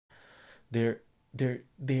They're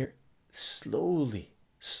slowly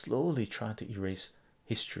trying to erase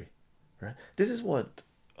history, right? This is what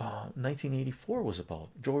 1984 was about.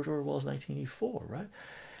 George Orwell's 1984, right?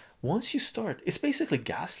 Once you start, it's basically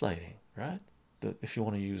gaslighting, right? If you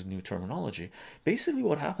want to use new terminology, basically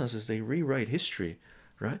what happens is they rewrite history,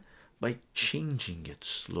 right, by changing it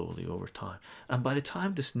slowly over time. And by the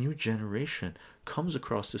time this new generation comes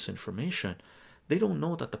across this information, they don't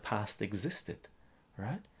know that the past existed,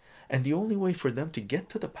 right? And the only way for them to get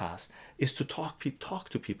to the past is to talk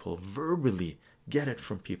to people verbally, get it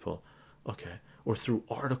from people, okay, or through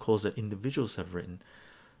articles that individuals have written,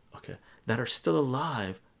 okay, that are still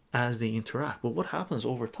alive as they interact. But what happens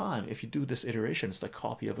over time if you do this iteration? It's like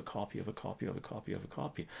copy of a copy of a copy of a copy of a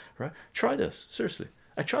copy, right? Try this seriously.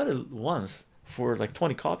 I tried it once for like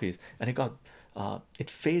 20 copies and it got it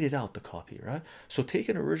faded out the copy, right? So take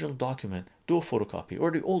an original document, do a photocopy,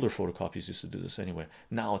 or the older photocopies used to do this anyway.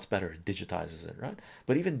 Now it's better, it digitizes it, right?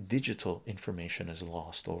 But even digital information is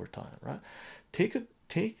lost over time, right? Take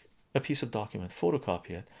a piece of document,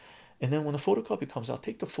 photocopy it, and then when the photocopy comes out,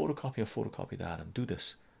 take the photocopy and photocopy that and do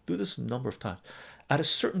this a number of times. At a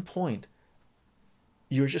certain point,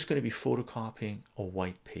 you're just going to be photocopying a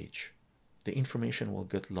white page. The information will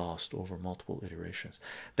get lost over multiple iterations.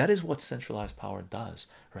 That is what centralized power does,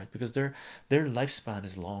 right? Because their lifespan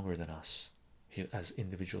is longer than us as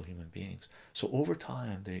individual human beings. So over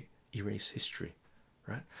time they erase history,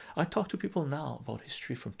 right? I talk to people now about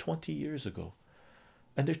history from 20 years ago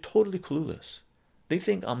and they're totally clueless. They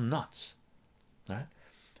think I'm nuts, right?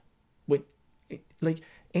 Wait, like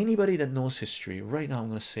anybody that knows history right now, I'm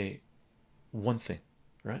going to say one thing,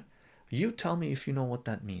 right? You tell me if you know what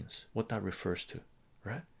that means, what that refers to,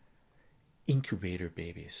 right? Incubator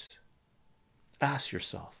babies. Ask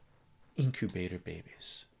yourself, incubator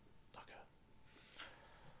babies.